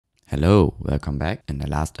Hello, welcome back. In the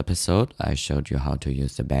last episode, I showed you how to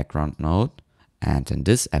use the background node. And in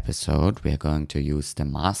this episode, we are going to use the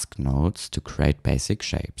mask nodes to create basic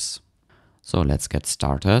shapes. So let's get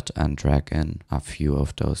started and drag in a few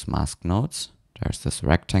of those mask nodes. There's this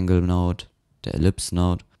rectangle node, the ellipse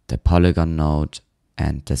node, the polygon node,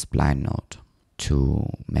 and the spline node.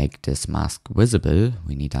 To make this mask visible,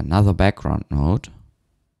 we need another background node.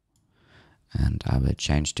 And I will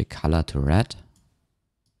change the color to red.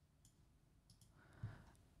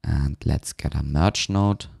 And let's get a merge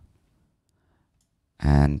node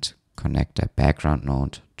and connect the background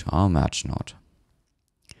node to our merge node.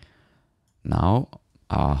 Now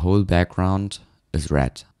our whole background is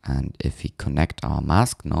red, and if we connect our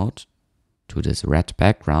mask node to this red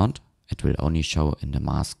background, it will only show in the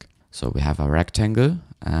mask. So we have a rectangle,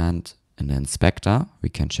 and in the inspector we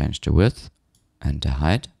can change the width and the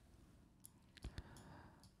height,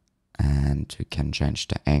 and we can change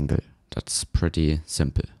the angle. That's pretty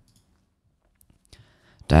simple.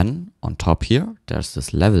 Then on top here, there's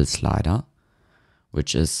this level slider,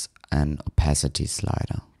 which is an opacity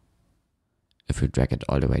slider. If we drag it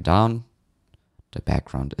all the way down, the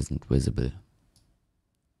background isn't visible.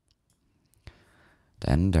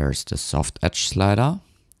 Then there's the soft edge slider,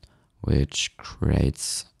 which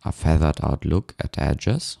creates a feathered out look at the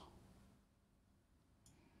edges.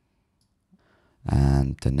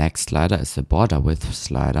 And the next slider is the border width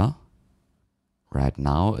slider. Right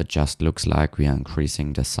now, it just looks like we are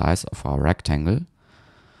increasing the size of our rectangle.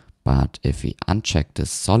 But if we uncheck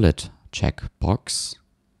this solid checkbox,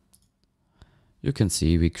 you can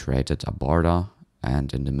see we created a border,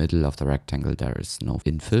 and in the middle of the rectangle there is no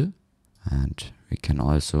infill. And we can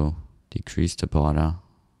also decrease the border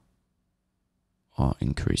or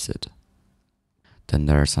increase it. Then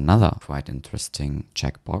there's another quite interesting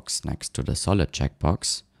checkbox next to the solid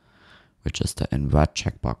checkbox, which is the invert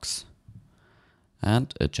checkbox.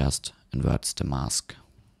 And it just inverts the mask.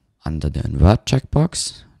 Under the invert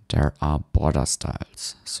checkbox, there are border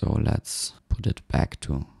styles. So let's put it back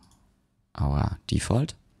to our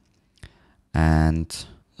default. And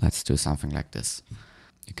let's do something like this.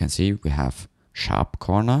 You can see we have sharp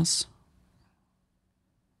corners.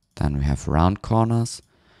 Then we have round corners.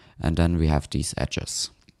 And then we have these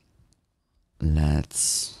edges.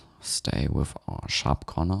 Let's stay with our sharp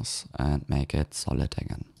corners and make it solid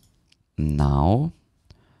again. Now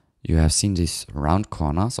you have seen these round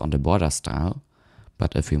corners on the border style,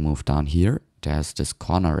 but if we move down here, there's this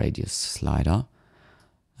corner radius slider,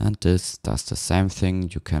 and this does the same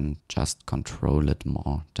thing. You can just control it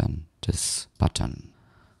more than this button.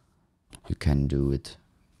 You can do it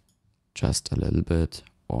just a little bit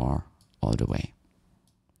or all the way.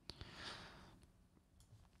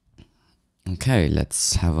 Okay,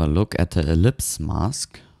 let's have a look at the ellipse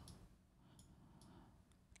mask.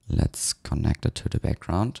 Let's connect it to the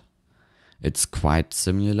background. It's quite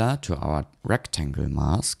similar to our rectangle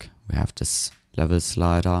mask. We have this level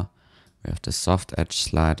slider, we have the soft edge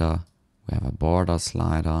slider, we have a border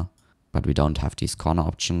slider, but we don't have these corner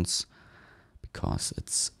options because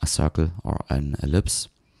it's a circle or an ellipse.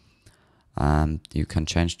 And you can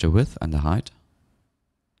change the width and the height.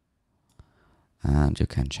 And you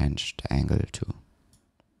can change the angle too.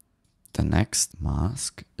 The next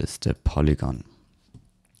mask is the polygon.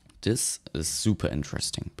 This is super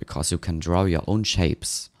interesting because you can draw your own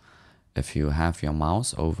shapes. If you have your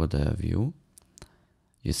mouse over the view,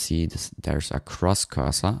 you see there's a cross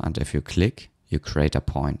cursor, and if you click, you create a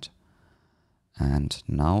point. And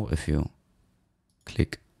now if you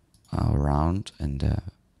click around in the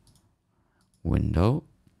window,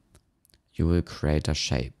 you will create a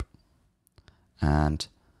shape. And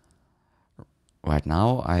right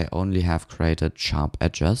now I only have created sharp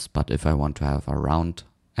edges, but if I want to have a round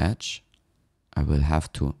edge, I will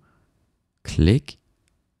have to click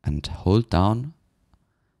and hold down,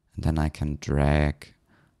 and then I can drag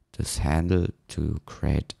this handle to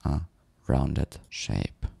create a rounded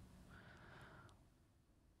shape.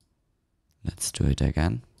 Let's do it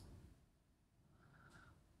again.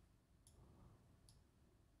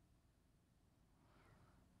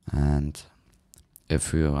 And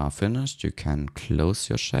if you are finished, you can close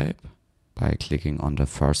your shape by clicking on the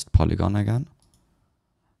first polygon again.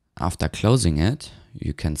 After closing it,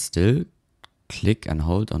 you can still click and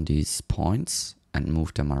hold on these points and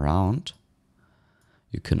move them around.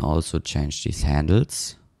 You can also change these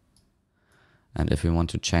handles. And if you want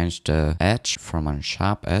to change the edge from a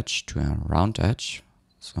sharp edge to a round edge,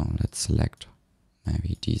 so let's select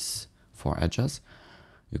maybe these 4 edges,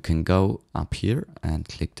 you can go up here and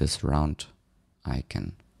click this round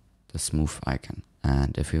icon, the smooth icon.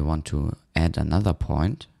 And if you want to add another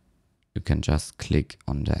point, you can just click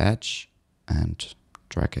on the edge and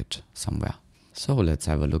drag it somewhere. So let's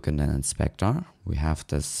have a look in the inspector. We have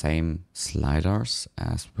the same sliders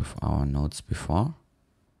as with our nodes before.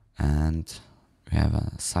 And we have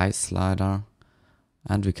a size slider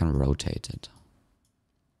and we can rotate it.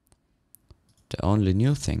 The only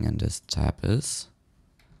new thing in this tab is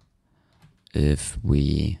if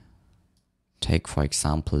we take, for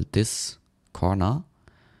example, this corner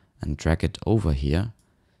and drag it over here,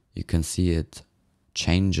 you can see it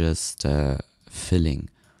changes the filling.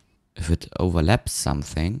 If it overlaps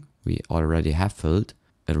something we already have filled,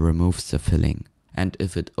 it removes the filling. And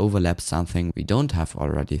if it overlaps something we don't have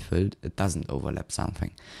already filled, it doesn't overlap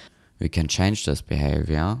something. We can change this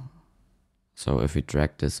behavior. So if we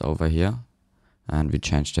drag this over here and we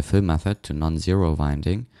change the fill method to non-zero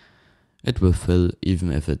winding, it will fill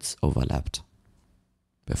even if it's overlapped.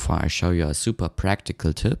 Before I show you a super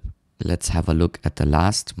practical tip, let's have a look at the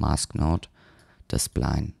last mask node, the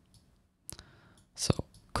spline. So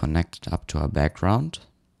connect it up to our background,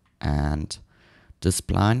 and the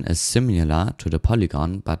spline is similar to the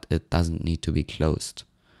polygon, but it doesn't need to be closed.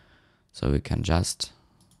 So we can just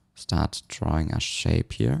start drawing a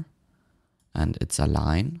shape here, and it's a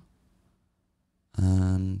line,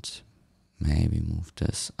 and maybe move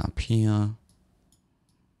this up here.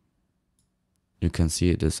 You can see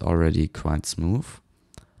it is already quite smooth,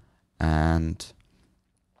 and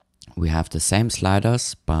we have the same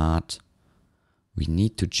sliders, but we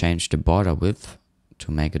need to change the border width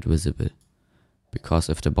to make it visible. Because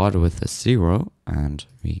if the border width is 0 and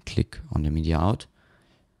we click on the media out,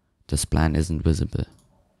 the spline isn't visible.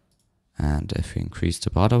 And if we increase the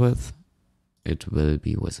border width, it will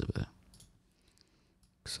be visible.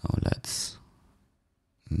 So let's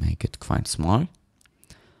make it quite small.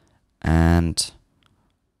 And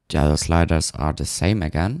the other sliders are the same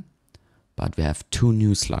again, but we have two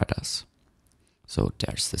new sliders. So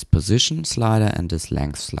there's this position slider and this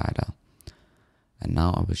length slider. And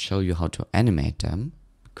now I will show you how to animate them,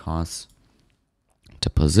 because the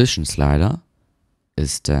position slider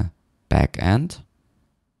is the back end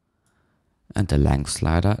and the length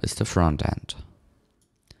slider is the front end.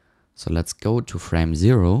 So let's go to frame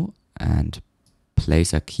 0 and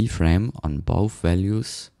place a keyframe on both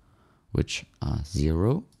values, which are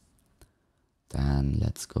 0. Then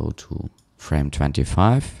let's go to frame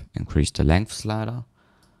 25, increase the length slider,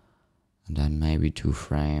 and then maybe to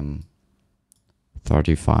frame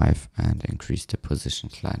 35 and increase the position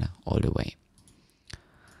slider all the way.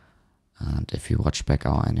 And if you watch back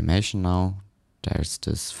our animation now, there's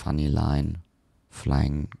this funny line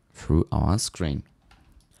flying through our screen.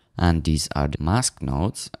 And these are the mask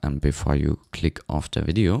nodes. And before you click off the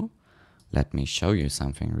video, let me show you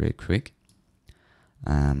something real quick.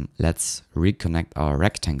 Let's reconnect our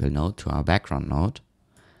rectangle node to our background node.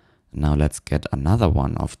 Now let's get another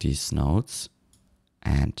one of these nodes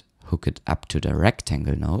and hook it up to the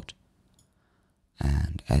rectangle node.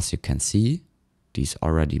 And as you can see, these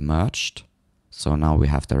already merged. So now we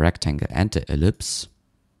have the rectangle and the ellipse.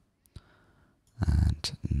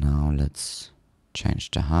 And now let's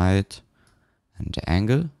change the height and the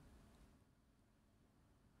angle.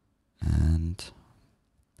 And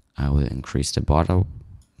I will increase the border,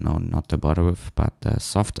 no, not the border width, but the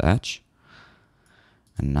soft edge.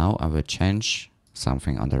 And now I will change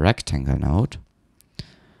something on the rectangle node,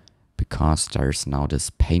 because there's now this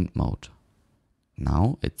paint mode.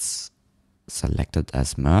 Now it's selected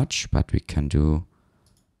as merge, but we can do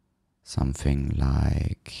something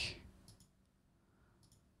like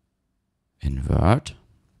invert.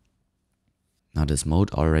 Now this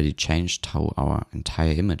mode already changed how our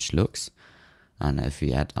entire image looks. And if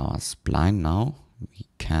we add our spline now, we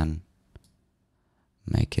can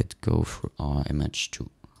make it go through our image too.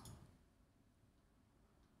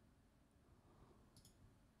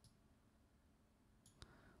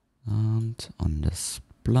 And on the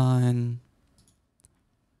spline.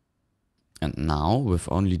 And now,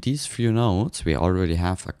 with only these few nodes, we already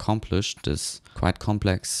have accomplished this quite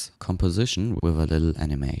complex composition with a little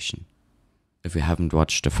animation. If you haven't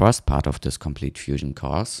watched the first part of this complete Fusion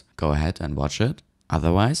course, go ahead and watch it.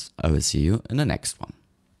 Otherwise, I will see you in the next one.